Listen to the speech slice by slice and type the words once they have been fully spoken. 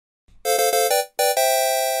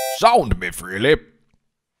SoundMeFreely.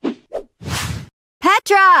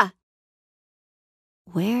 Petra!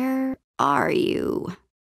 Where are you?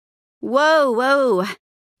 Whoa.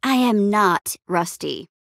 I am not rusty.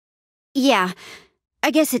 Yeah,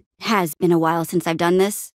 I guess it has been a while since I've done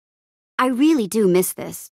this. I really do miss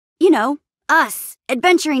this. You know, us,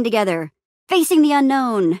 adventuring together, facing the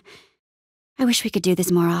unknown. I wish we could do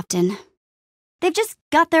this more often. They've just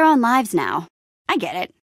got their own lives now. I get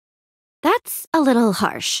it. That's a little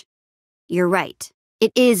harsh. You're right.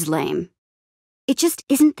 It is lame. It just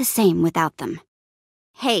isn't the same without them.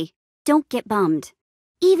 Hey, don't get bummed.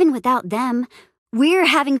 Even without them, we're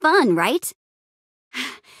having fun, right?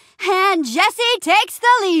 And Jessie takes the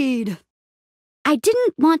lead. I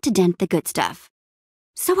didn't want to dent the good stuff.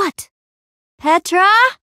 So what? Petra?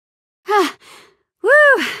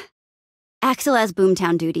 Woo! Axel has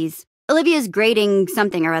Boomtown duties. Olivia's grading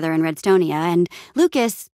something or other in Redstonia, and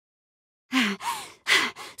Lucas...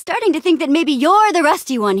 starting to think that maybe you're the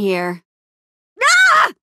rusty one here.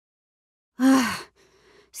 Ah!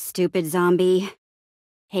 Stupid zombie.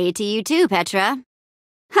 Hey to you too, Petra.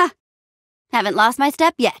 Ha! Haven't lost my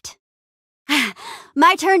step yet.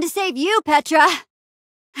 My turn to save you, Petra.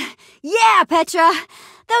 Yeah, Petra!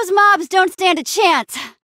 Those mobs don't stand a chance.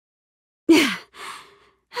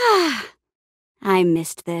 I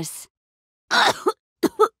missed this.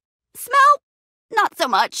 Smell? Not so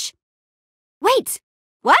much. Wait,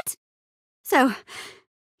 what? So,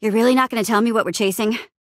 you're really not going to tell me what we're chasing?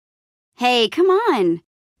 Hey, come on.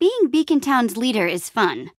 Being Beacon Town's leader is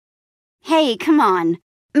fun. Hey, come on.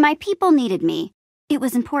 My people needed me. It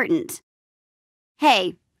was important.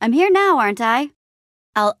 Hey, I'm here now, aren't I?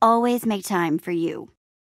 I'll always make time for you.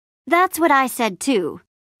 That's what I said too.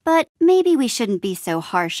 But maybe we shouldn't be so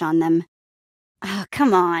harsh on them. Oh,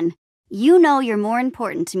 come on. You know you're more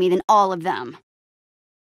important to me than all of them.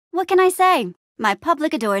 What can I say? My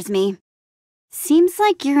public adores me. Seems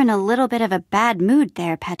like you're in a little bit of a bad mood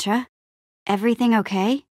there, Petra. Everything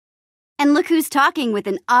okay? And look who's talking with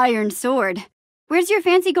an iron sword. Where's your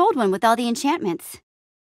fancy gold one with all the enchantments?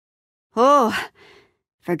 Oh,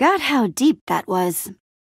 forgot how deep that was.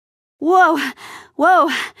 Whoa.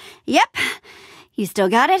 Yep. You still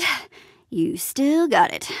got it? You still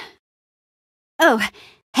got it. Oh,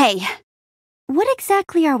 hey. What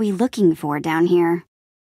exactly are we looking for down here?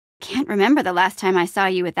 Can't remember the last time I saw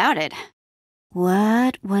you without it.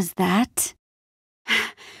 What was that?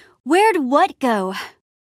 Where'd what go?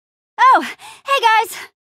 Oh, hey guys!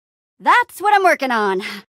 That's what I'm working on.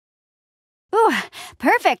 Ooh,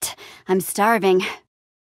 perfect. I'm starving.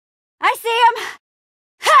 I see him!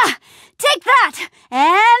 Ha! Take that!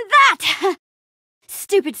 And that!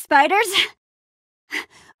 Stupid spiders.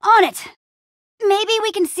 On it. Maybe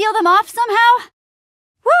we can seal them off somehow?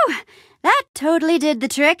 Whew! That totally did the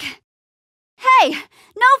trick. Hey!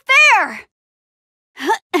 No fair!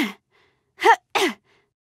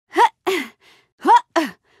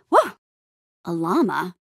 Whoa! A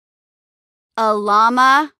llama? A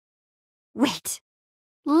llama? Wait.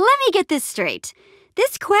 Let me get this straight.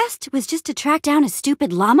 This quest was just to track down a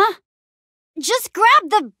stupid llama? Just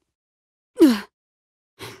grab the...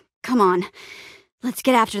 Come on. Let's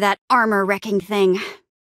get after that armor-wrecking thing.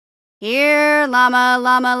 Here,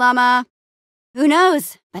 llama. Who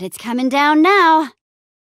knows, but it's coming down now.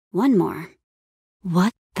 One more.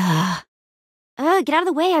 What the... get out of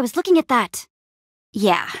the way, I was looking at that.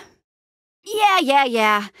 Yeah.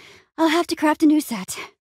 I'll have to craft a new set.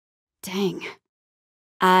 Dang.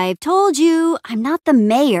 I've told you, I'm not the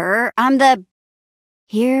mayor, I'm the...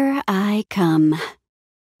 Here I come,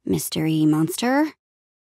 mystery monster.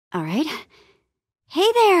 All right.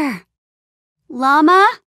 Hey there. Llama?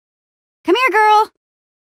 Come here, girl.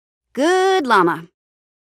 Good llama.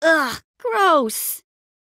 Ugh, gross.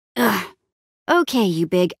 Ugh. Okay, you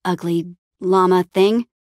big, ugly llama thing.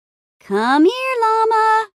 Come here,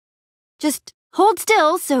 llama. Just hold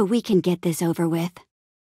still so we can get this over with.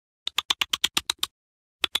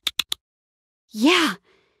 Yeah,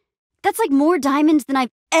 that's like more diamonds than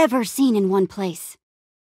I've ever seen in one place.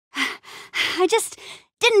 I just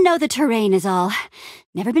didn't know the terrain is all.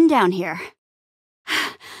 Never been down here.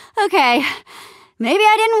 Okay, maybe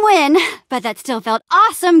I didn't win, but that still felt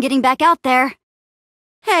awesome getting back out there.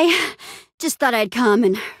 Hey, just thought I'd come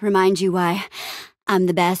and remind you why I'm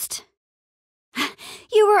the best.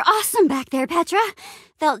 You were awesome back there, Petra.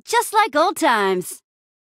 Felt just like old times.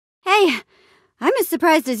 Hey, I'm as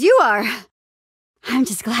surprised as you are. I'm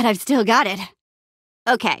just glad I've still got it.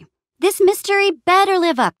 Okay, this mystery better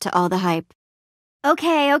live up to all the hype.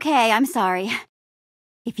 Okay, I'm sorry.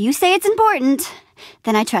 If you say it's important,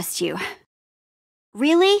 then I trust you.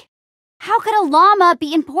 Really? How could a llama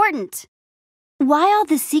be important? Why all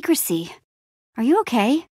this secrecy? Are you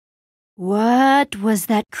okay? What was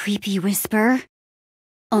that creepy whisper?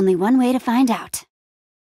 Only one way to find out.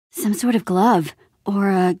 Some sort of glove, or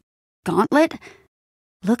a gauntlet?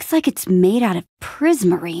 Looks like it's made out of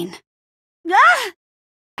prismarine. Ah!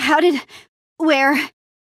 Where?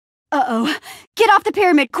 Uh-oh. Get off the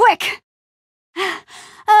pyramid, quick!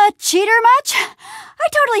 Cheater much? I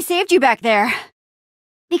totally saved you back there.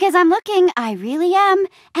 Because I'm looking, I really am,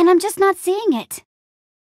 and I'm just not seeing it.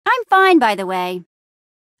 I'm fine, by the way.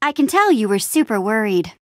 I can tell you were super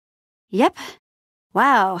worried. Yep.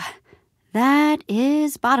 Wow. That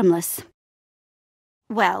is bottomless.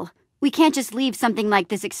 Well, we can't just leave something like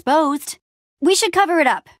this exposed. We should cover it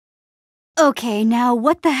up. Okay, now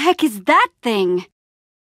what the heck is that thing?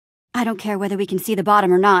 I don't care whether we can see the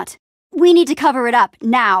bottom or not. We need to cover it up,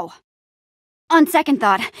 now. On second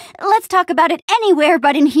thought, let's talk about it anywhere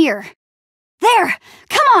but in here. There!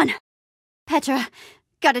 Come on! Petra,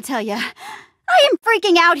 gotta tell ya, I am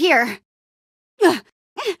freaking out here!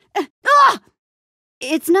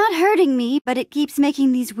 It's not hurting me, but it keeps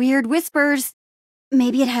making these weird whispers.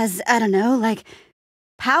 Maybe it has, I don't know, like,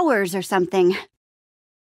 powers or something.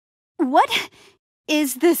 What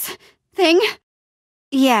is this thing?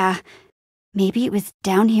 Yeah, maybe it was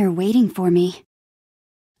down here waiting for me.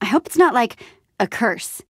 I hope it's not like a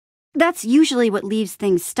curse. That's usually what leaves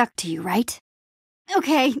things stuck to you, right?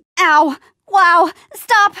 Okay, ow, wow,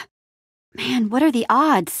 stop! Man, what are the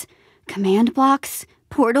odds? Command blocks?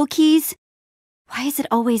 Portal keys? Why is it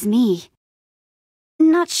always me?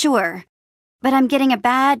 Not sure, but I'm getting a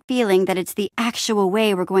bad feeling that it's the actual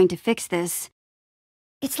way we're going to fix this.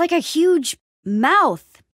 It's like a huge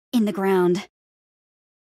mouth in the ground.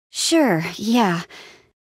 Sure, yeah.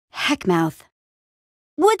 Heckmouth.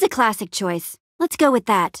 Wood's a classic choice. Let's go with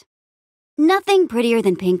that. Nothing prettier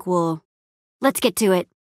than pink wool. Let's get to it.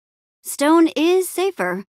 Stone is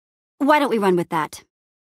safer. Why don't we run with that?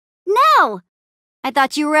 No! I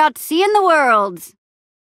thought you were out seeing the world.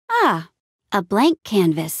 Ah, a blank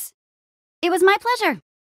canvas. It was my pleasure.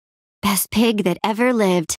 Best pig that ever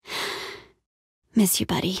lived. Miss you,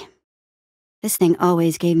 buddy. This thing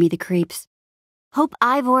always gave me the creeps. Hope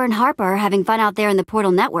Ivor and Harper are having fun out there in the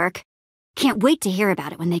Portal Network. Can't wait to hear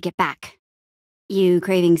about it when they get back. You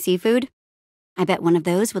craving seafood? I bet one of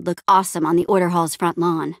those would look awesome on the Order Hall's front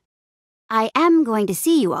lawn. I am going to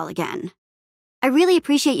see you all again. I really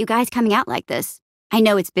appreciate you guys coming out like this. I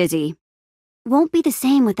know it's busy. Won't be the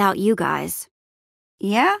same without you guys.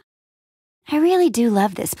 Yeah? I really do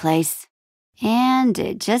love this place. And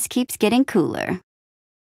it just keeps getting cooler.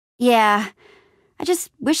 Yeah, I just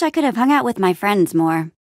wish I could have hung out with my friends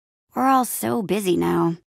more. We're all so busy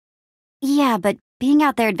now. Yeah, but being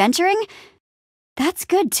out there adventuring? That's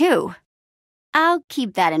good too. I'll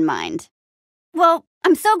keep that in mind. Well,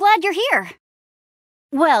 I'm so glad you're here.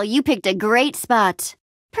 Well, you picked a great spot.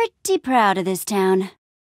 Pretty proud of this town.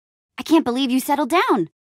 I can't believe you settled down.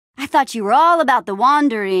 I thought you were all about the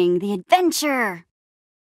wandering, the adventure.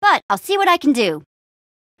 But I'll see what I can do.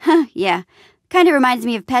 Huh, yeah. Kinda reminds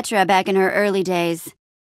me of Petra back in her early days.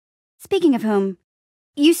 Speaking of whom,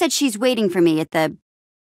 you said she's waiting for me at the...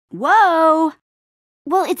 Whoa!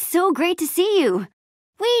 Well, it's so great to see you.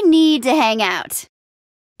 We need to hang out.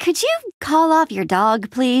 Could you call off your dog,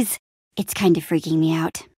 please? It's kind of freaking me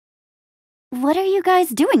out. What are you guys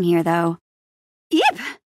doing here, though? Yep.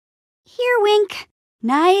 Here, Wink.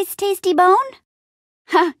 Nice, tasty bone?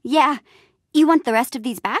 Huh, yeah. You want the rest of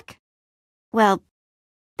these back? Well,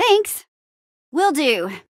 thanks. Will do.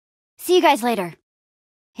 See you guys later.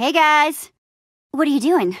 Hey, guys. What are you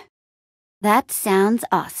doing? That sounds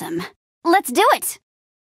awesome. Let's do it!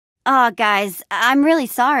 Aw, guys, I'm really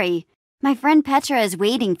sorry. My friend Petra is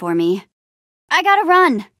waiting for me. I gotta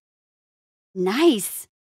run. Nice.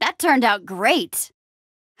 That turned out great.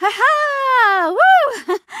 Ha-ha!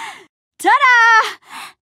 Woo! Ta-da!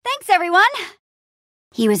 Thanks, everyone.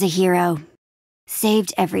 He was a hero.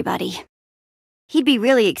 Saved everybody. He'd be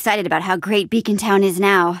really excited about how great Beacon Town is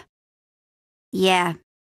now. Yeah.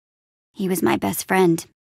 He was my best friend.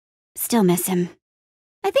 Still miss him.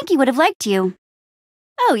 I think he would have liked you.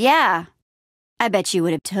 Oh, yeah. I bet you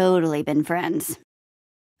would have totally been friends.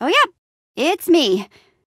 Oh, yeah. It's me.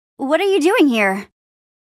 What are you doing here?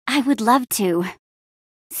 I would love to.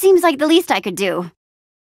 Seems like the least I could do.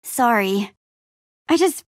 Sorry. I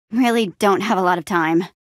just really don't have a lot of time.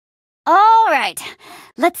 All right.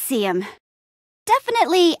 Let's see him.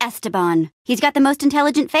 Definitely Esteban. He's got the most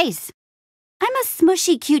intelligent face. I'm a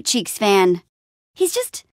smushy Cute Cheeks fan. He's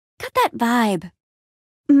just got that vibe.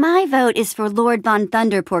 My vote is for Lord Von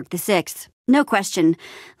Thunderpork VI. No question.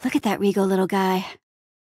 Look at that regal little guy.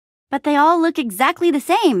 But they all look exactly the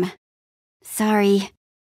same. Sorry,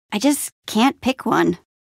 I just can't pick one.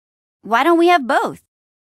 Why don't we have both?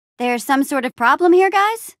 There's some sort of problem here,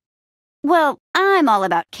 guys? Well, I'm all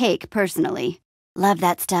about cake, personally. Love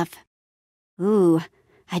that stuff. Ooh,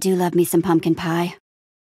 I do love me some pumpkin pie.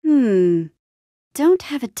 Don't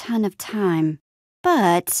have a ton of time,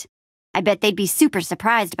 but I bet they'd be super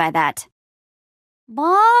surprised by that.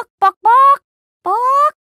 Bok, bok, bok,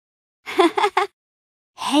 bok.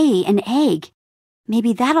 Hey, an egg.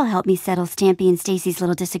 Maybe that'll help me settle Stampy and Stacy's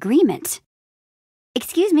little disagreement.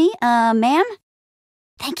 Excuse me, ma'am?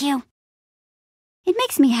 Thank you. It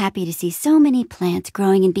makes me happy to see so many plants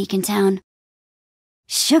growing in Beacon Town.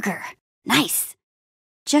 Sugar. Nice.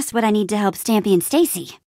 Just what I need to help Stampy and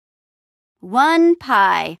Stacy. 1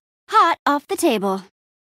 pie. Hot off the table.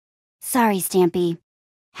 Sorry, Stampy.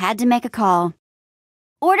 Had to make a call.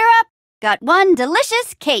 Order up. Got 1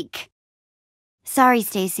 delicious cake. Sorry,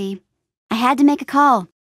 Stacy. I had to make a call.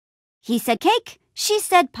 He said cake. She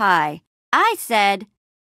said pie. I said,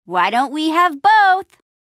 why don't we have both?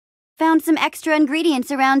 Found some extra ingredients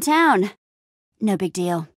around town. No big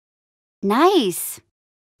deal. Nice.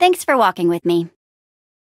 Thanks for walking with me.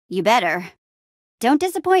 You better. Don't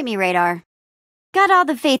disappoint me, Radar. Got all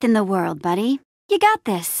the faith in the world, buddy. You got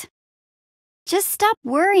this. Just stop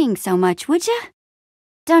worrying so much, would ya?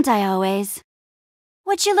 Don't I always?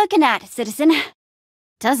 What you looking at, citizen?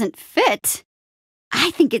 Doesn't fit.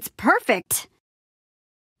 I think it's perfect.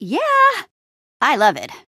 Yeah, I love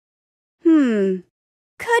it.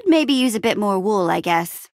 Could maybe use a bit more wool, I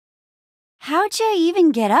guess. How'd you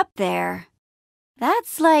even get up there?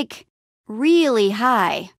 That's like really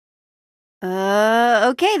high.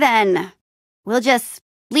 Okay then. We'll just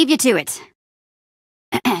leave you to it.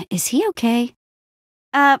 Is he okay?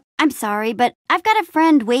 I'm sorry, but I've got a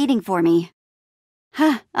friend waiting for me.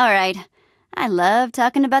 All right. I love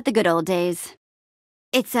talking about the good old days.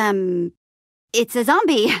 It's a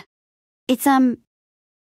zombie. It's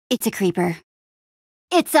a creeper.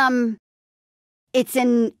 It's an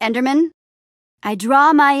Enderman. I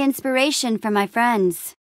draw my inspiration from my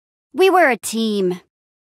friends. We were a team.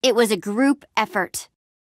 It was a group effort.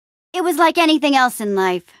 It was like anything else in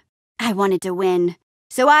life. I wanted to win,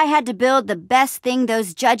 so I had to build the best thing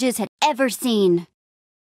those judges had ever seen.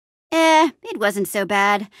 It wasn't so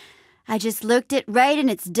bad. I just looked it right in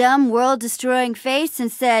its dumb, world-destroying face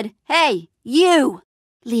and said, "Hey, you!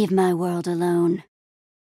 Leave my world alone."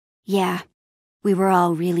 Yeah, we were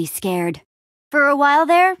all really scared. For a while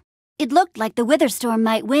there, it looked like the Witherstorm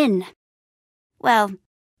might win. Well,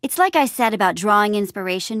 it's like I said about drawing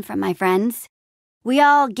inspiration from my friends. We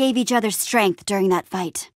all gave each other strength during that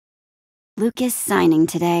fight. Lucas signing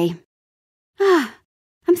today.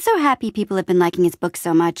 I'm so happy people have been liking his book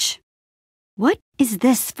so much. What is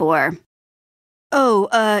this for?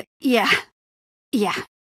 Oh, yeah.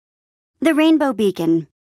 The Rainbow Beacon.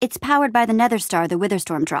 It's powered by the nether star the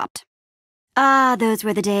Witherstorm dropped. Ah, those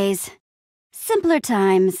were the days. Simpler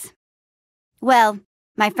times. Well,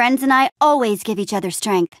 my friends and I always give each other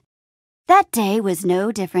strength. That day was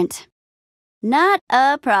no different. Not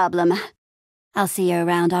a problem. I'll see you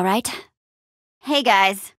around, all right? Hey,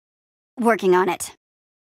 guys. Working on it.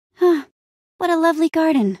 What a lovely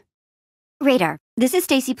garden. Radar, this is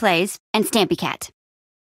Stacy Plays and Stampy Cat.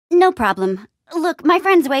 No problem. Look, my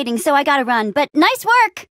friend's waiting, so I gotta run, but nice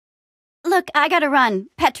work! Look, I gotta run.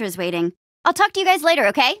 Petra's waiting. I'll talk to you guys later,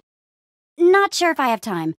 okay? Not sure if I have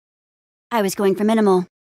time. I was going for minimal.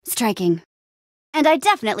 Striking. And I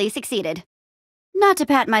definitely succeeded. Not to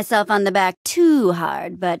pat myself on the back too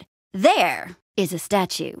hard, but there is a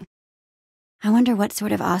statue. I wonder what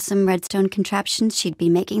sort of awesome redstone contraptions she'd be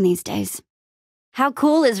making these days. How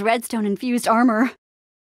cool is redstone-infused armor?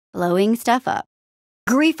 Blowing stuff up.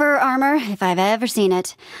 Griefer armor, if I've ever seen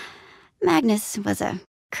it. Magnus was a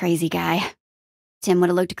crazy guy. Tim would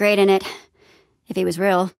have looked great in it, if he was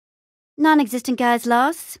real. Non-existent guy's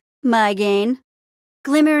loss, my gain.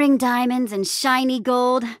 Glimmering diamonds and shiny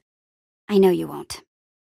gold. I know you won't.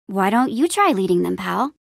 Why don't you try leading them,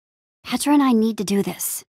 pal? Petra and I need to do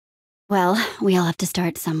this. Well, we all have to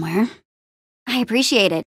start somewhere. I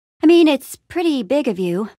appreciate it. I mean, it's pretty big of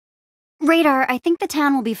you. Radar, I think the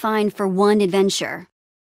town will be fine for one adventure.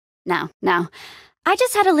 No. I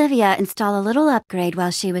just had Olivia install a little upgrade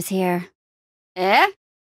while she was here.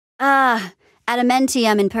 Adamantium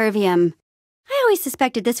Impervium. I always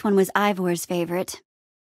suspected this one was Ivor's favorite.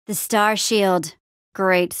 The Star Shield.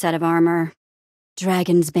 Great set of armor.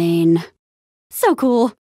 Dragon's Bane. So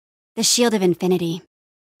cool. The Shield of Infinity.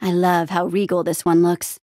 I love how regal this one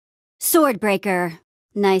looks. Swordbreaker.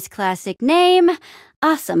 Nice classic name.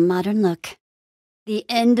 Awesome modern look. The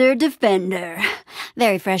Ender Defender.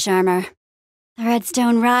 Very fresh armor. The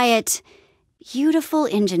Redstone Riot. Beautiful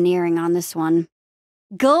engineering on this one.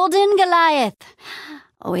 Golden Goliath!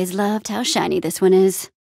 Always loved how shiny this one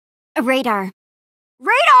is. Radar.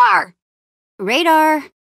 Radar! Radar.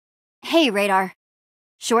 Hey, Radar.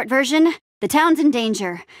 Short version, the town's in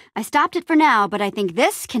danger. I stopped it for now, but I think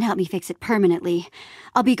this can help me fix it permanently.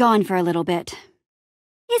 I'll be gone for a little bit.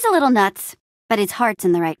 He's a little nuts, but his heart's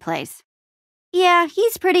in the right place. Yeah,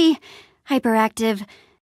 he's pretty hyperactive.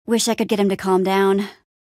 Wish I could get him to calm down.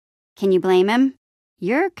 Can you blame him?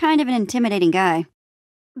 You're kind of an intimidating guy.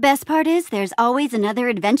 Best part is there's always another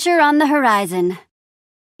adventure on the horizon.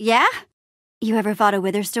 Yeah? You ever fought a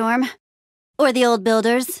Witherstorm? Or the Old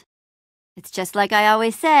Builders? It's just like I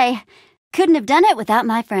always say, couldn't have done it without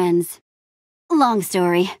my friends. Long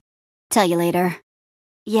story. Tell you later.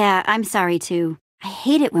 Yeah, I'm sorry too. I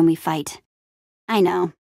hate it when we fight. I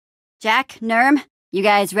know. Jack, Nurm, you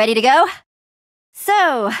guys ready to go?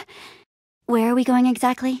 So, where are we going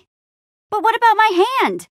exactly? But what about my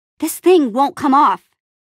hand? This thing won't come off.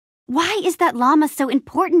 Why is that llama so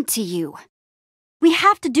important to you? We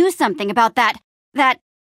have to do something about that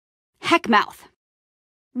heckmouth.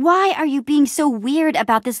 Why are you being so weird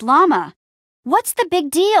about this llama? What's the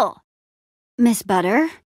big deal? Miss Butter?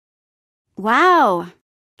 Wow,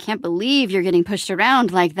 can't believe you're getting pushed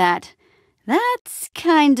around like that. That's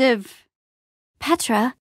kind of...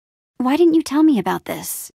 Petra, why didn't you tell me about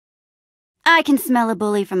this? I can smell a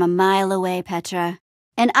bully from a mile away, Petra.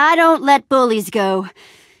 And I don't let bullies go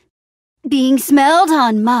being smelled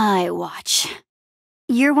on my watch.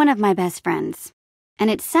 You're one of my best friends, and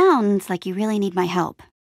it sounds like you really need my help.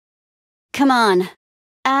 Come on,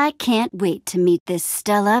 I can't wait to meet this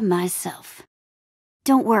Stella myself.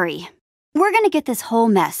 Don't worry, we're gonna get this whole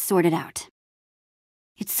mess sorted out.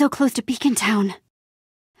 It's so close to Beacon Town.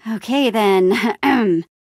 Okay then,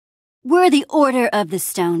 we're the Order of the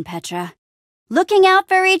Stone, Petra. Looking out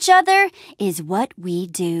for each other is what we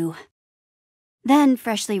do. Then,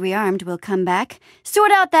 freshly rearmed, we'll come back, sort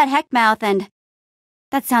out that heckmouth, and...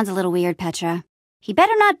 That sounds a little weird, Petra. He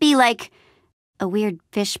better not be like a weird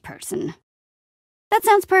fish person. That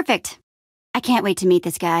sounds perfect. I can't wait to meet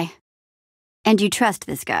this guy. And you trust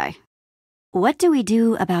this guy. What do we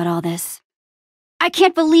do about all this? I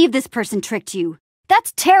can't believe this person tricked you.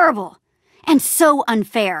 That's terrible. And so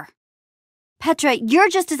unfair. Petra, you're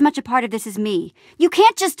just as much a part of this as me. You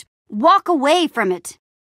can't just walk away from it.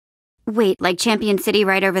 Wait, like Champion City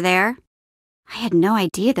right over there? I had no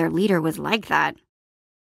idea their leader was like that.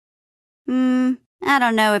 I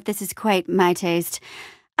don't know if this is quite my taste.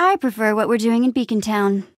 I prefer what we're doing in Beacon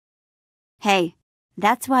Town. Hey,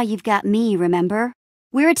 that's why you've got me, remember?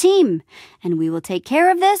 We're a team, and we will take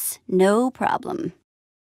care of this, no problem.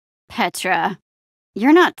 Petra,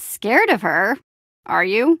 you're not scared of her, are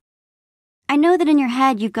you? I know that in your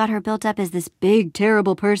head you've got her built up as this big,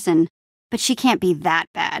 terrible person, but she can't be that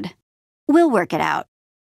bad. We'll work it out.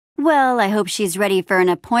 Well, I hope she's ready for an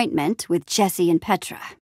appointment with Jessie and Petra.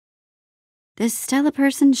 This Stella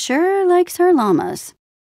person sure likes her llamas.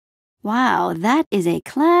 Wow, that is a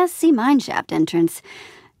classy mineshaft entrance.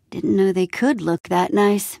 Didn't know they could look that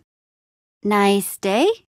nice. Nice day?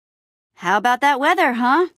 How about that weather,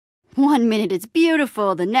 huh? 1 minute it's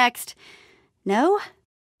beautiful, the next... No?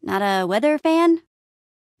 Not a weather fan?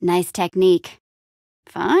 Nice technique.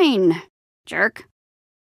 Fine, jerk.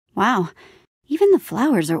 Wow, even the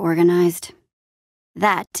flowers are organized.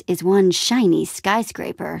 That is one shiny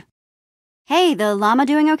skyscraper. Hey, the llama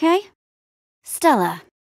doing okay? Stella.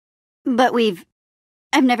 But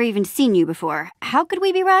I've never even seen you before. How could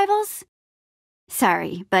we be rivals?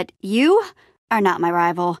 Sorry, but you are not my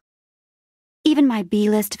rival. Even my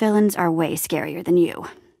B-list villains are way scarier than you.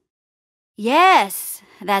 Yes,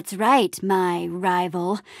 that's right, my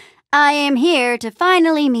rival. I am here to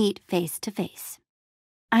finally meet face to face.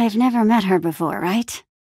 I've never met her before, right?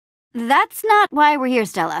 That's not why we're here,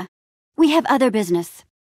 Stella. We have other business.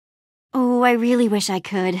 Oh, I really wish I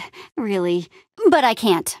could. Really. But I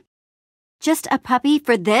can't. Just a puppy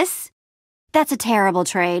for this? That's a terrible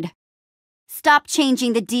trade. Stop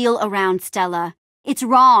changing the deal around, Stella. It's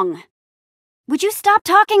wrong. Would you stop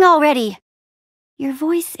talking already? Your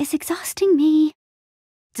voice is exhausting me.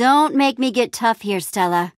 Don't make me get tough here,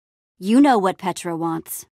 Stella. You know what Petra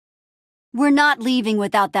wants. We're not leaving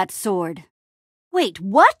without that sword. Wait,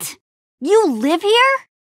 what? You live here?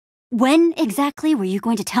 When exactly were you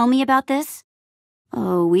going to tell me about this?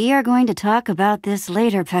 Oh, we are going to talk about this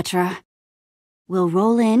later, Petra. We'll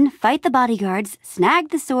roll in, fight the bodyguards,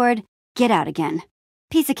 snag the sword, get out again.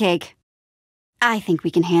 Piece of cake. I think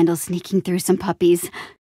we can handle sneaking through some puppies.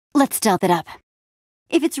 Let's stealth it up.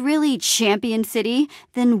 If it's really Champion City,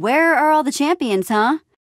 then where are all the champions, huh?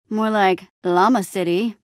 More like Llama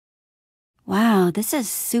City. Wow, this is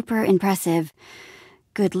super impressive.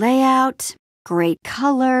 Good layout, great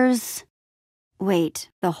colors. Wait,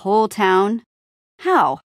 the whole town?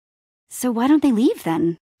 How? So why don't they leave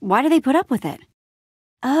then? Why do they put up with it?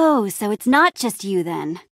 Oh, so it's not just you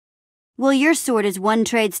then. Well, your sword is one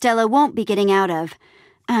trade Stella won't be getting out of.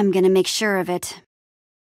 I'm gonna make sure of it.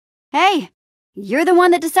 Hey, you're the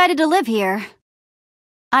one that decided to live here.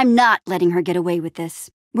 I'm not letting her get away with this.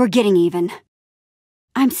 We're getting even.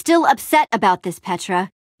 I'm still upset about this, Petra.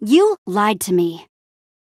 You lied to me.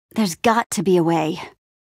 There's got to be a way.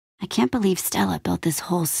 I can't believe Stella built this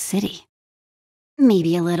whole city.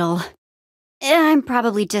 Maybe a little. I'm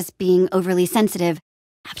probably just being overly sensitive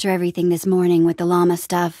after everything this morning with the llama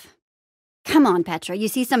stuff. Come on, Petra, you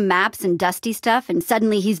see some maps and dusty stuff and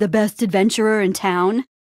suddenly he's the best adventurer in town?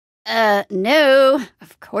 No,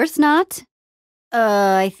 of course not.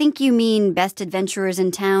 I think you mean best adventurers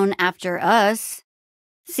in town after us.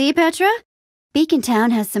 See, Petra? Beacon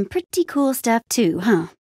Town has some pretty cool stuff too, huh?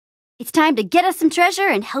 It's time to get us some treasure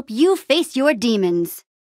and help you face your demons.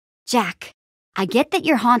 Jack, I get that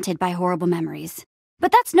you're haunted by horrible memories,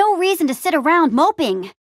 but that's no reason to sit around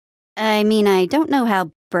moping. I mean, I don't know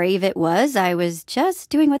how brave it was. I was just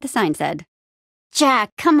doing what the sign said.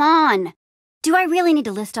 Jack, come on! Do I really need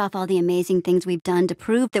to list off all the amazing things we've done to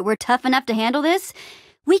prove that we're tough enough to handle this?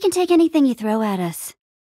 We can take anything you throw at us.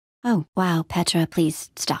 Oh, wow, Petra,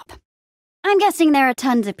 please stop. I'm guessing there are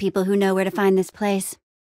tons of people who know where to find this place.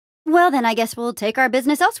 Well, then I guess we'll take our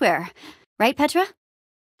business elsewhere. Right, Petra?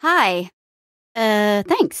 Hi.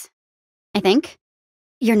 Thanks. I think.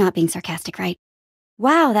 You're not being sarcastic, right?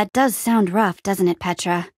 Wow, that does sound rough, doesn't it,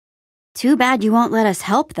 Petra? Too bad you won't let us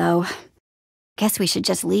help, though. Guess we should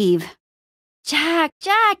just leave. Jack!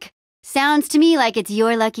 Sounds to me like it's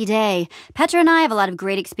your lucky day. Petra and I have a lot of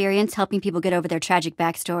great experience helping people get over their tragic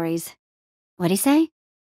backstories. What'd he say?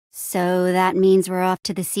 So that means we're off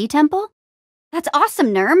to the Sea Temple? That's awesome,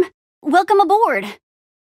 Nerm. Welcome aboard.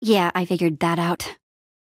 Yeah, I figured that out.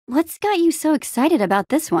 What's got you so excited about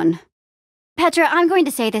this one? Petra, I'm going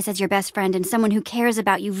to say this as your best friend and someone who cares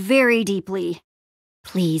about you very deeply.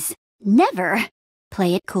 Please, never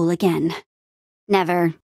play it cool again.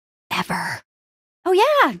 Never, ever. Oh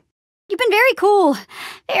yeah, you've been very cool.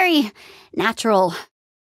 Very natural.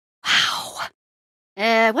 Wow.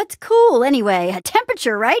 What's cool anyway? A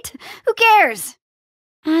temperature, right? Who cares?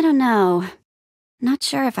 I don't know. Not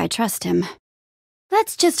sure if I trust him.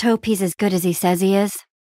 Let's just hope he's as good as he says he is.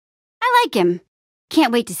 I like him.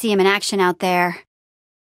 Can't wait to see him in action out there.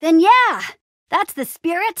 Then yeah, that's the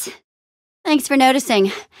spirit. Thanks for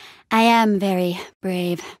noticing. I am very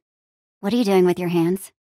brave. What are you doing with your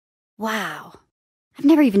hands? Wow. I've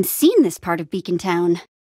never even seen this part of Beacon Town.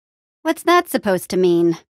 What's that supposed to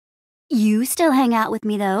mean? You still hang out with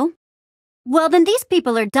me, though? Well, then these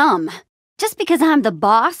people are dumb. Just because I'm the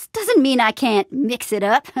boss doesn't mean I can't mix it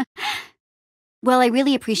up. Well, I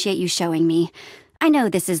really appreciate you showing me. I know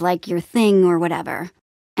this is like your thing or whatever,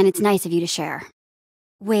 and it's nice of you to share.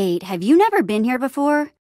 Wait, have you never been here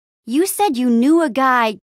before? You said you knew a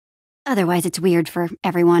guy. Otherwise, it's weird for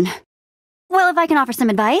everyone. Well, if I can offer some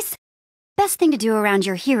advice, best thing to do around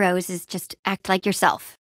your heroes is just act like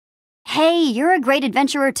yourself. Hey, you're a great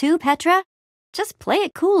adventurer too, Petra. Just play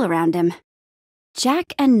it cool around him.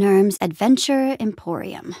 Jack and Nerm's Adventure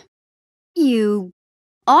Emporium. You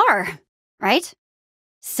are, right?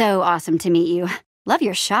 So awesome to meet you. Love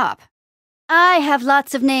your shop. I have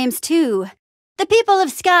lots of names too. The people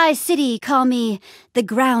of Sky City call me the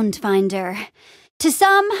Ground Finder. To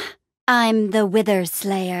some, I'm the Wither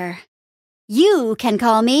Slayer. You can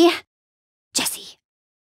call me Jessie.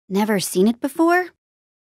 Never seen it before?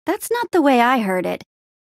 That's not the way I heard it.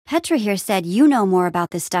 Petra here said you know more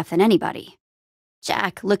about this stuff than anybody.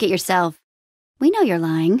 Jack, look at yourself. We know you're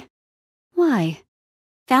lying. Why?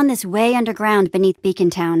 Found this way underground beneath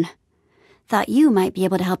Beacon Town. Thought you might be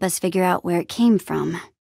able to help us figure out where it came from.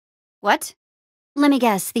 What? Let me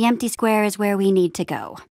guess, the empty square is where we need to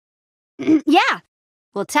go. Yeah!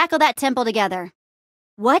 We'll tackle that temple together.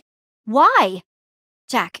 What? Why?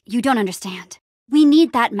 Jack, you don't understand. We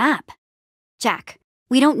need that map. Jack,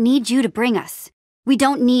 we don't need you to bring us. We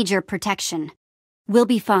don't need your protection. We'll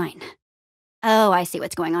be fine. Oh, I see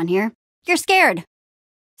what's going on here. You're scared.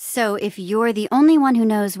 So if you're the only one who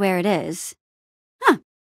knows where it is... Huh.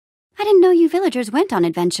 I didn't know you villagers went on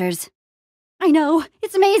adventures. I know.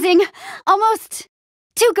 It's amazing. Almost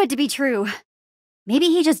too good to be true. Maybe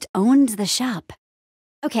he just owns the shop.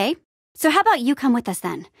 Okay, so how about you come with us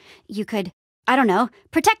then? You could, I don't know,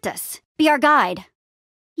 protect us. Be our guide.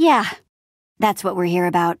 Yeah, that's what we're here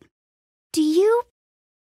about. Do you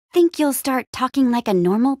think you'll start talking like a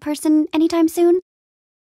normal person anytime soon?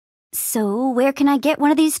 So, where can I get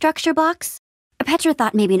one of these structure blocks? Petra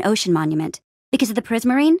thought maybe an ocean monument, because of the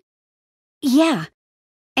prismarine? Yeah,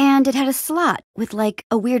 and it had a slot with, like,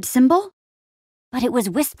 a weird symbol? But it was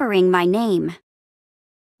whispering my name.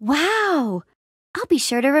 Wow! I'll be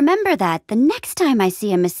sure to remember that the next time I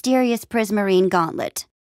see a mysterious prismarine gauntlet.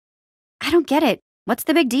 I don't get it. What's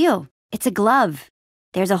the big deal? It's a glove.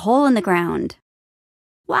 There's a hole in the ground.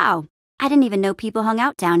 Wow, I didn't even know people hung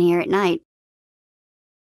out down here at night.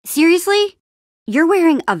 Seriously? You're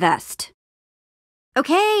wearing a vest.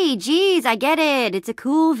 Okay, geez, I get it. It's a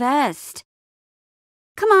cool vest.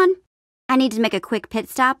 Come on. I need to make a quick pit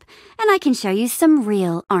stop, and I can show you some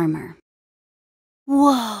real armor.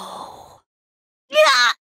 Whoa.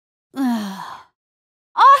 Yeah!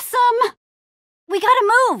 Awesome! We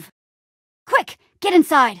gotta move! Quick, get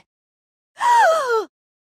inside.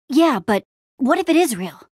 Yeah, but what if it is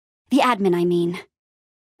real? The admin, I mean.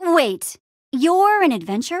 Wait, you're an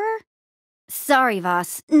adventurer? Sorry,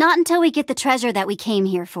 Voss, not until we get the treasure that we came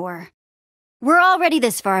here for. We're already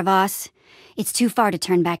this far, Voss. It's too far to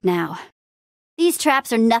turn back now. These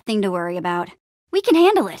traps are nothing to worry about. We can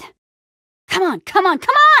handle it. Come on, come on,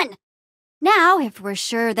 come on! Now, if we're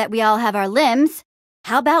sure that we all have our limbs,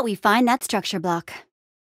 how about we find that structure block?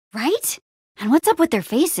 Right? And what's up with their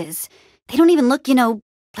faces? They don't even look,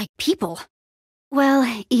 like people.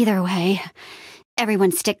 Well, either way,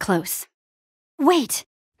 everyone stick close. Wait,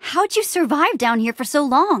 how'd you survive down here for so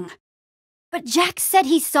long? But Jack said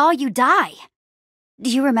he saw you die. Do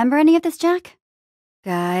you remember any of this, Jack?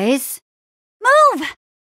 Guys, move!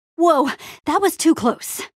 Whoa, that was too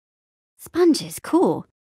close. Sponges, cool.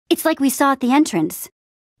 It's like we saw at the entrance.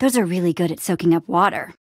 Those are really good at soaking up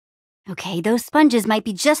water. Okay, those sponges might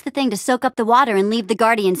be just the thing to soak up the water and leave the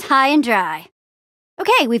guardians high and dry.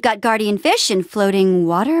 Okay, we've got guardian fish and floating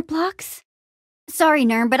water blocks. Sorry,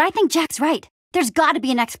 Nerm, but I think Jack's right. There's gotta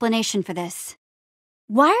be an explanation for this.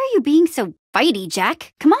 Why are you being so fighty,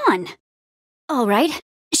 Jack? Come on. All right,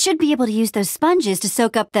 should be able to use those sponges to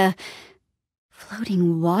soak up the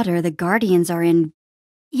floating water the guardians are in.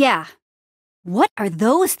 Yeah. What are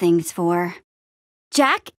those things for?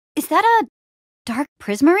 Jack, is that a dark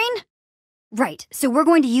prismarine? Right, so we're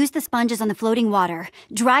going to use the sponges on the floating water,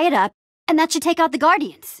 dry it up, and that should take out the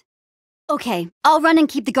guardians. Okay, I'll run and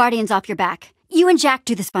keep the guardians off your back. You and Jack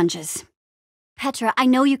do the sponges. Petra, I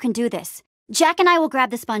know you can do this. Jack and I will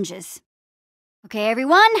grab the sponges. Okay,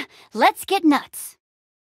 everyone, let's get nuts.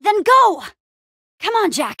 Then go! Come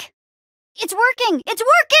on, Jack. It's working! It's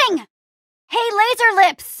working! Hey, laser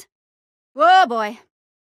lips! Whoa, boy.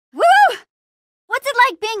 Woo! What's it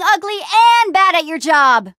like being ugly and bad at your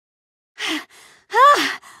job?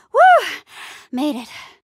 Woo! Made it.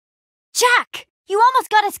 Jack! You almost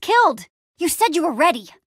got us killed! You said you were ready.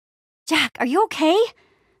 Jack, are you okay?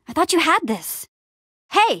 I thought you had this.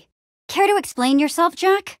 Hey, care to explain yourself,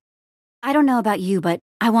 Jack? I don't know about you, but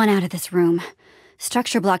I want out of this room.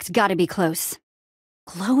 Structure block's gotta be close.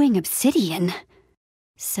 Glowing obsidian?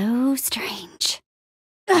 So strange.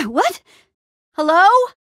 What? Hello?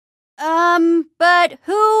 But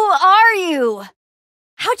who are you?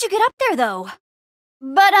 How'd you get up there, though?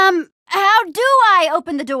 But, how do I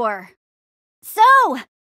open the door? So,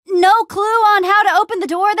 no clue on how to open the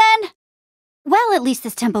door, then? Well, at least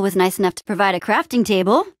this temple was nice enough to provide a crafting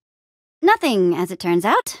table. Nothing, as it turns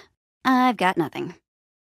out. I've got nothing.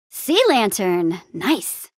 Sea lantern.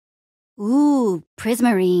 Nice. Ooh,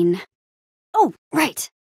 prismarine. Oh, right.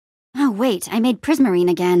 Oh, wait, I made prismarine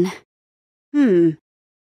again.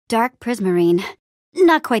 Dark prismarine.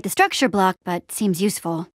 Not quite the structure block, but seems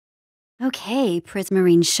useful. Okay,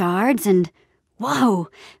 prismarine shards and... Whoa,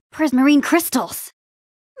 prismarine crystals.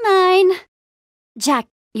 Mine. Jack,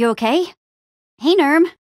 you okay? Hey, Nerm.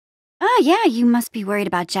 Oh, yeah, you must be worried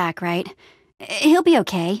about Jack, right? He'll be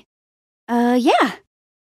okay. Yeah.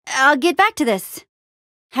 I'll get back to this.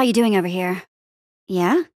 How you doing over here?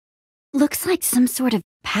 Yeah? Looks like some sort of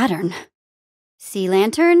pattern. Sea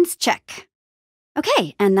lanterns, check.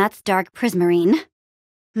 Okay, and that's dark prismarine.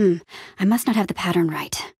 I must not have the pattern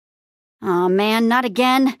right. Aw, man, not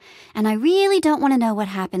again. And I really don't want to know what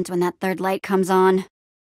happens when that third light comes on.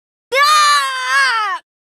 Ah!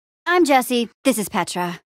 I'm Jessie. This is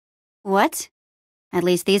Petra. What? At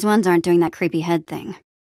least these ones aren't doing that creepy head thing.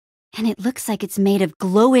 And it looks like it's made of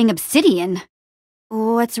glowing obsidian.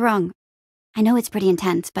 What's wrong? I know it's pretty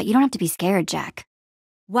intense, but you don't have to be scared, Jack.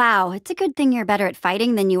 Wow, it's a good thing you're better at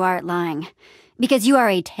fighting than you are at lying. Because you are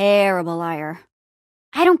a terrible liar.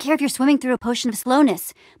 I don't care if you're swimming through a potion of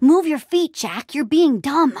slowness. Move your feet, Jack. You're being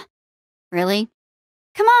dumb. Really?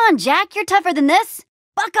 Come on, Jack. You're tougher than this.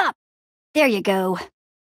 Buck up. There you go.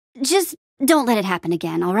 Just don't let it happen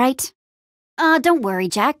again, all right? Don't worry,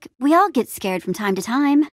 Jack. We all get scared from time to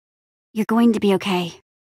time. You're going to be okay.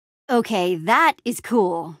 Okay, that is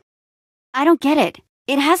cool. I don't get it.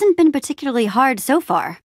 It hasn't been particularly hard so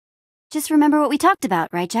far. Just remember what we talked about,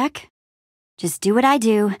 right, Jack? Just do what I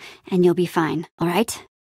do, and you'll be fine, all right?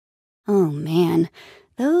 Oh, man.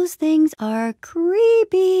 Those things are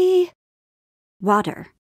creepy. Water.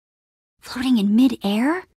 Floating in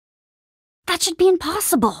mid-air? That should be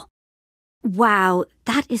impossible. Wow,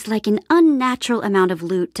 that is like an unnatural amount of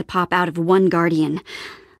loot to pop out of one guardian.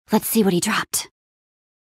 Let's see what he dropped.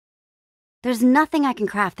 There's nothing I can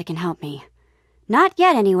craft that can help me. Not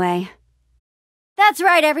yet, anyway. That's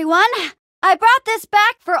right, everyone. I brought this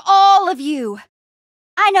back for all of you.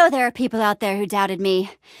 I know there are people out there who doubted me.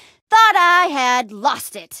 Thought I had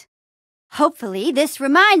lost it. Hopefully, this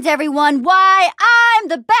reminds everyone why I'm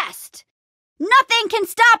the best. Nothing can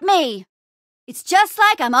stop me. It's just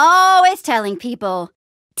like I'm always telling people.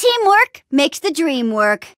 Teamwork makes the dream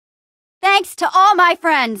work. Thanks to all my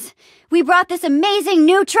friends, we brought this amazing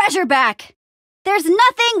new treasure back. There's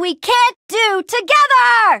nothing we can't do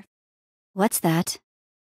together! What's that?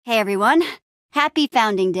 Hey everyone, happy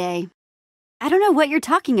Founding Day. I don't know what you're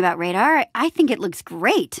talking about, Radar. I think it looks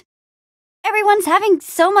great. Everyone's having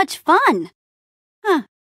so much fun. Huh,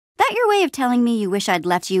 that your way of telling me you wish I'd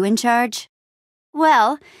left you in charge?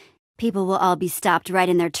 Well, people will all be stopped right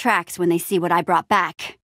in their tracks when they see what I brought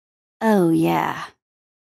back. Oh yeah.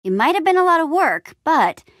 It might have been a lot of work,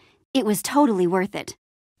 but it was totally worth it.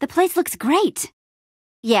 The place looks great.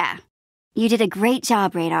 Yeah, you did a great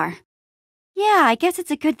job, Radar. Yeah, I guess it's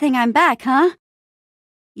a good thing I'm back, huh?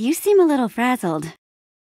 You seem a little frazzled.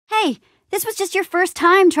 Hey, this was just your first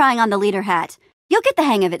time trying on the leader hat. You'll get the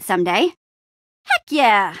hang of it someday. Heck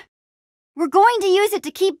yeah! We're going to use it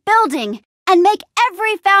to keep building and make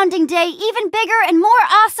every Founding Day even bigger and more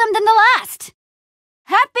awesome than the last.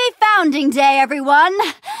 Happy Founding Day, everyone!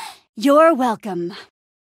 You're welcome.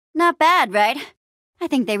 Not bad, right? I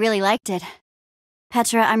think they really liked it.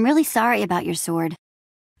 Petra, I'm really sorry about your sword.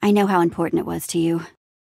 I know how important it was to you.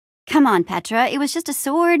 Come on, Petra, it was just a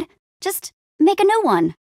sword. Just make a new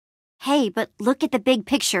one. Hey, but look at the big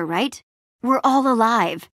picture, right? We're all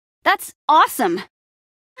alive. That's awesome.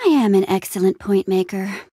 I am an excellent point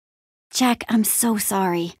maker. Jack, I'm so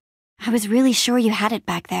sorry. I was really sure you had it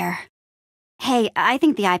back there. Hey, I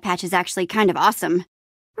think the eye patch is actually kind of awesome.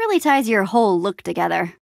 Really ties your whole look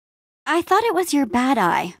together. I thought it was your bad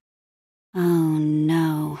eye. Oh,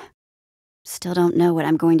 no. Still don't know what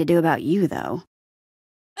I'm going to do about you, though.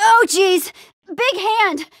 Oh, geez! Big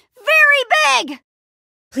hand! Very big!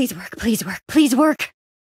 Please work, please work, please work!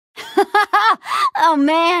 Oh,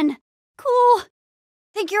 man. Cool.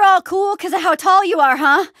 Think you're all cool because of how tall you are,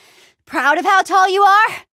 huh? Proud of how tall you are?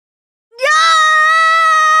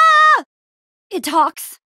 Yeah! It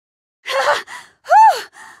talks.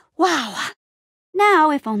 Wow.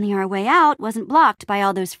 Now, if only our way out wasn't blocked by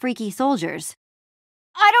all those freaky soldiers.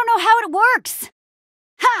 I don't know how it works.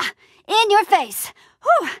 Ha! In your face.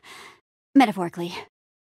 Whew. Metaphorically.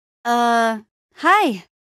 Hi.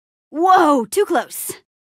 Whoa, too close.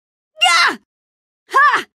 Yeah!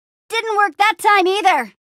 Ha! Didn't work that time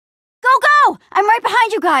either. Go, go! I'm right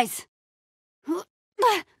behind you guys.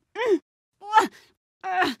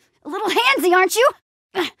 A little handsy, aren't you?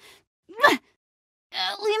 Leave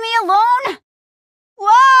me alone.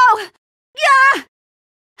 Whoa! Yeah!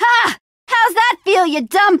 Ha! How's that feel, you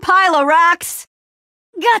dumb pile of rocks?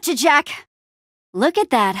 Gotcha, Jack. Look at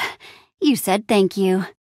that. You said thank you.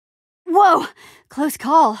 Whoa! Close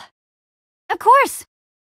call. Of course.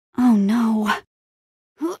 Oh, no.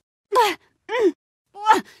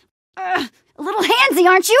 A little handsy,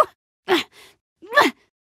 aren't you? Leave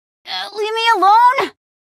me alone.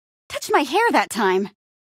 Touched my hair that time.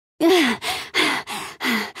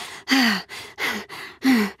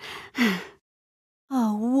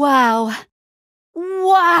 Oh, wow.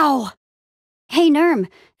 Wow! Hey, Nerm,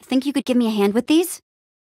 think you could give me a hand with these?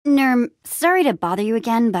 Nerm, sorry to bother you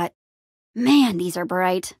again, but man, these are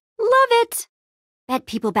bright. Love it! Bet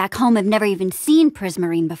people back home have never even seen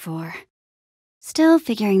prismarine before. Still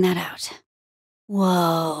figuring that out.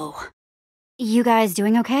 Whoa. You guys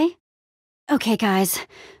doing okay? Okay, guys.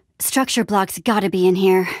 Structure blocks gotta be in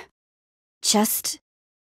here. Just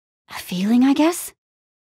a feeling, I guess?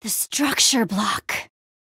 The structure block.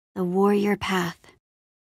 The warrior path.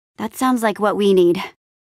 That sounds like what we need.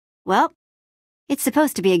 Well, it's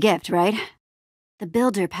supposed to be a gift, right? The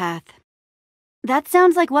builder path. That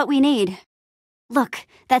sounds like what we need. Look,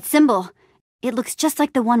 that symbol. It looks just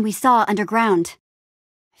like the one we saw underground.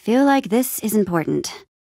 I feel like this is important.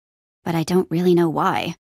 But I don't really know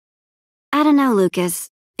why. I don't know, Lucas.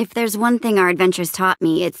 If there's one thing our adventures taught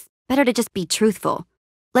me, it's Better to just be truthful.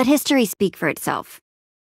 Let history speak for itself.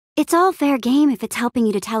 It's all fair game if it's helping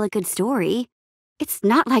you to tell a good story. It's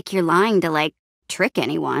not like you're lying to, trick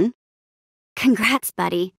anyone. Congrats,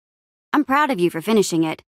 buddy. I'm proud of you for finishing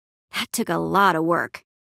it. That took a lot of work.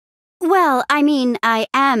 Well, I mean, I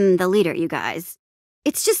am the leader, you guys.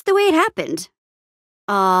 It's just the way it happened.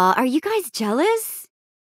 Are you guys jealous?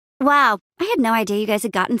 Wow, I had no idea you guys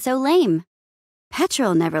had gotten so lame.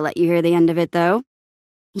 Petra'll never let you hear the end of it, though.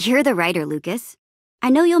 You're the writer, Lucas. I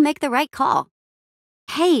know you'll make the right call.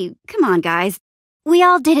 Hey, come on, guys. We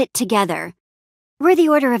all did it together. We're the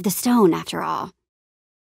Order of the Stone, after all.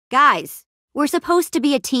 Guys, we're supposed to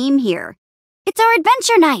be a team here. It's our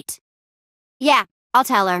adventure night. Yeah, I'll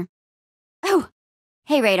tell her. Oh,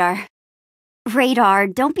 hey, Radar. Radar,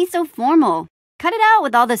 don't be so formal. Cut it out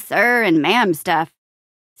with all the sir and ma'am stuff.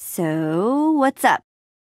 So, what's up?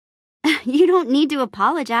 You don't need to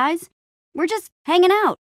apologize. We're just hanging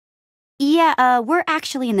out. Yeah, we're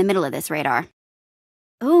actually in the middle of this, Radar.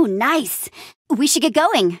 Oh, nice. We should get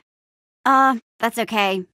going. That's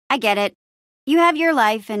okay. I get it. You have your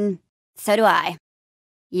life, and so do I.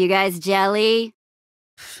 You guys jelly?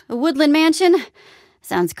 A woodland mansion?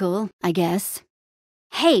 Sounds cool, I guess.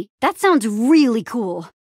 Hey, that sounds really cool.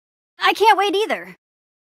 I can't wait either.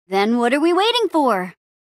 Then what are we waiting for?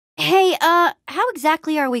 Hey, how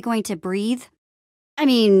exactly are we going to breathe? I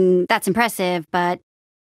mean, that's impressive, but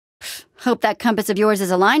hope that compass of yours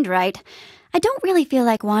is aligned right. I don't really feel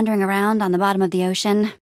like wandering around on the bottom of the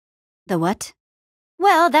ocean. The what?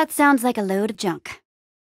 Well, that sounds like a load of junk.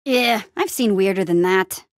 Yeah, I've seen weirder than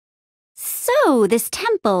that. So, this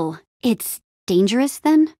temple, it's dangerous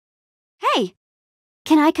then? Hey,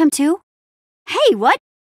 can I come too? Hey, what?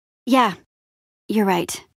 Yeah, you're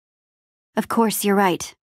right. Of course, you're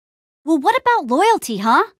right. Well, what about loyalty,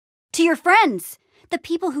 huh? To your friends, the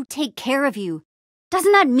people who take care of you.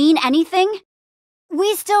 Doesn't that mean anything?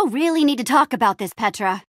 We still really need to talk about this,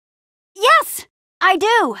 Petra. Yes, I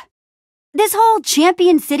do. This whole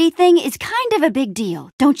Champion City thing is kind of a big deal,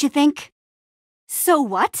 don't you think? So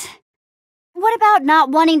what? What about not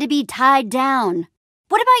wanting to be tied down?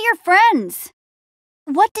 What about your friends?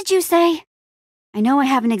 What did you say? I know I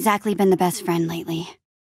haven't exactly been the best friend lately.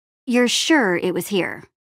 You're sure it was here?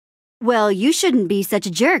 Well, you shouldn't be such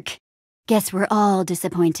a jerk. Guess we're all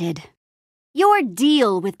disappointed. Your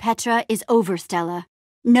deal with Petra is over, Stella.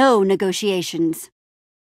 No negotiations.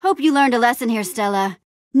 Hope you learned a lesson here, Stella.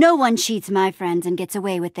 No one cheats my friends and gets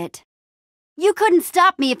away with it. You couldn't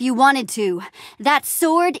stop me if you wanted to. That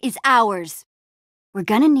sword is ours. We're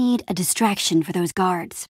gonna need a distraction for those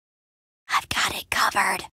guards. I've got it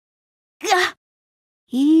covered. Ugh.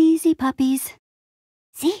 Easy, puppies.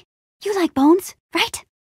 See? You like bones, right?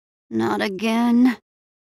 Not again.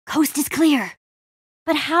 Coast is clear.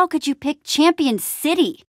 But how could you pick Champion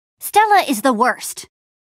City? Stella is the worst.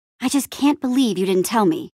 I just can't believe you didn't tell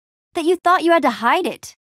me. That you thought you had to hide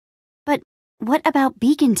it. But what about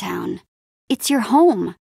Beacon Town? It's your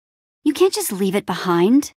home. You can't just leave it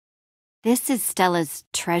behind. This is Stella's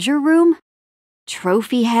treasure room?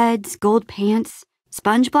 Trophy heads, gold pants,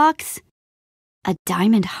 sponge blocks? A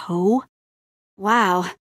diamond hoe? Wow,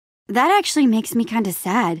 that actually makes me kinda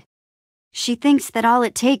sad. She thinks that all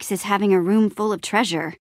it takes is having a room full of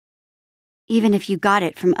treasure. Even if you got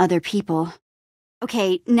it from other people.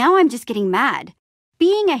 Okay, now I'm just getting mad.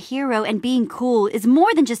 Being a hero and being cool is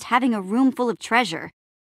more than just having a room full of treasure.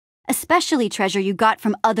 Especially treasure you got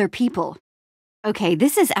from other people. Okay,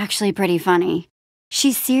 this is actually pretty funny.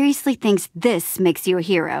 She seriously thinks this makes you a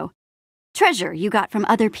hero. Treasure you got from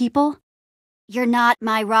other people? You're not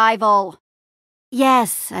my rival.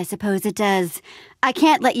 Yes, I suppose it does. I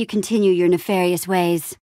can't let you continue your nefarious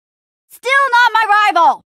ways. Still not my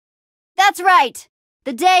rival! That's right.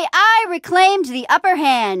 The day I reclaimed the upper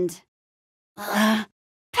hand.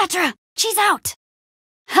 Petra, she's out.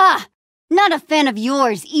 Ha! Not a fan of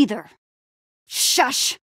yours either.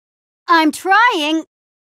 Shush. I'm trying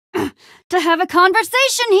to have a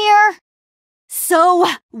conversation here. So,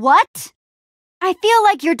 what? I feel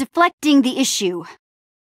like you're deflecting the issue.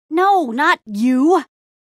 No, not you.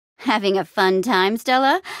 Having a fun time,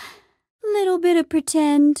 Stella? Little bit of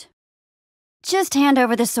pretend. Just hand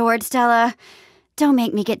over the sword, Stella. Don't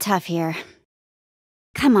make me get tough here.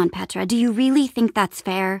 Come on, Petra, do you really think that's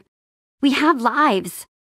fair? We have lives.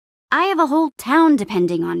 I have a whole town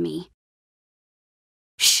depending on me.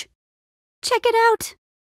 Shh! Check it out.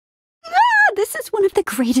 This is one of the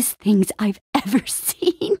greatest things I've ever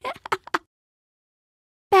seen.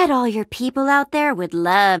 Bet all your people out there would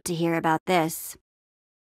love to hear about this.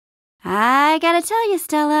 I gotta tell you,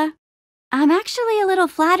 Stella, I'm actually a little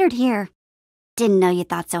flattered here. Didn't know you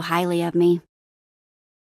thought so highly of me.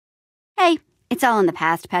 Hey, it's all in the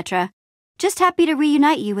past, Petra. Just happy to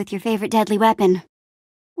reunite you with your favorite deadly weapon.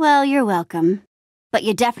 Well, you're welcome. But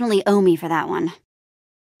you definitely owe me for that one.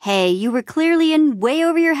 Hey, you were clearly in way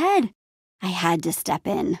over your head. I had to step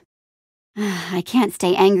in. I can't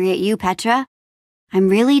stay angry at you, Petra. I'm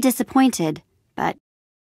really disappointed, but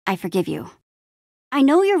I forgive you. I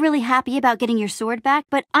know you're really happy about getting your sword back,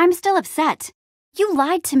 but I'm still upset. You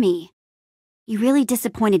lied to me. You really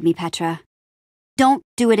disappointed me, Petra. Don't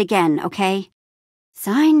do it again, okay?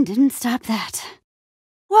 Sign didn't stop that.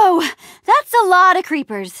 Whoa, that's a lot of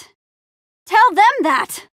creepers. Tell them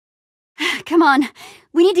that. Come on,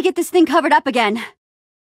 we need to get this thing covered up again.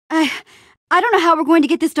 I don't know how we're going to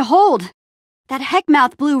get this to hold. That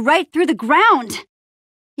heckmouth blew right through the ground.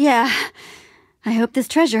 Yeah, I hope this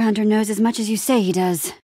treasure hunter knows as much as you say he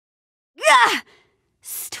does. Gah!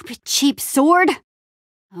 Stupid cheap sword.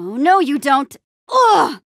 Oh, no you don't.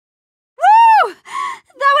 Ugh! Woo!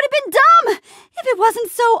 That would have been dumb if it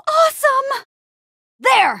wasn't so awesome.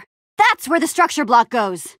 There! That's where the structure block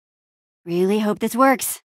goes. Really hope this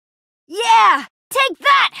works. Yeah! Take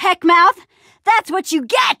that, heckmouth! That's what you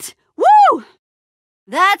get! Woo!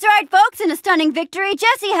 That's right, folks. In a stunning victory,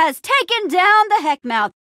 Jesse has taken down the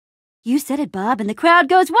heckmouth. You said it, Bob, and the crowd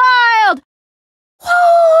goes wild!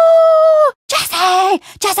 Woo! Jesse!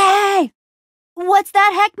 Jesse! What's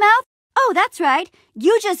that, heckmouth? Oh, that's right.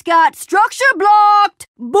 You just got structure blocked!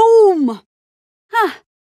 Boom! Huh.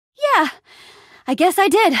 Yeah, I guess I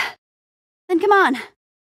did. Then come on.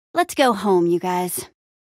 Let's go home, you guys.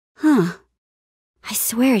 Huh. I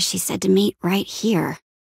swear she said to meet right here.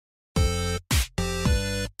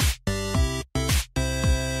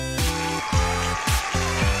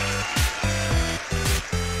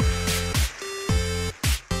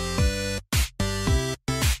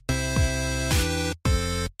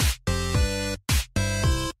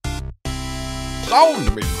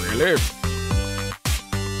 SoundMeFreely.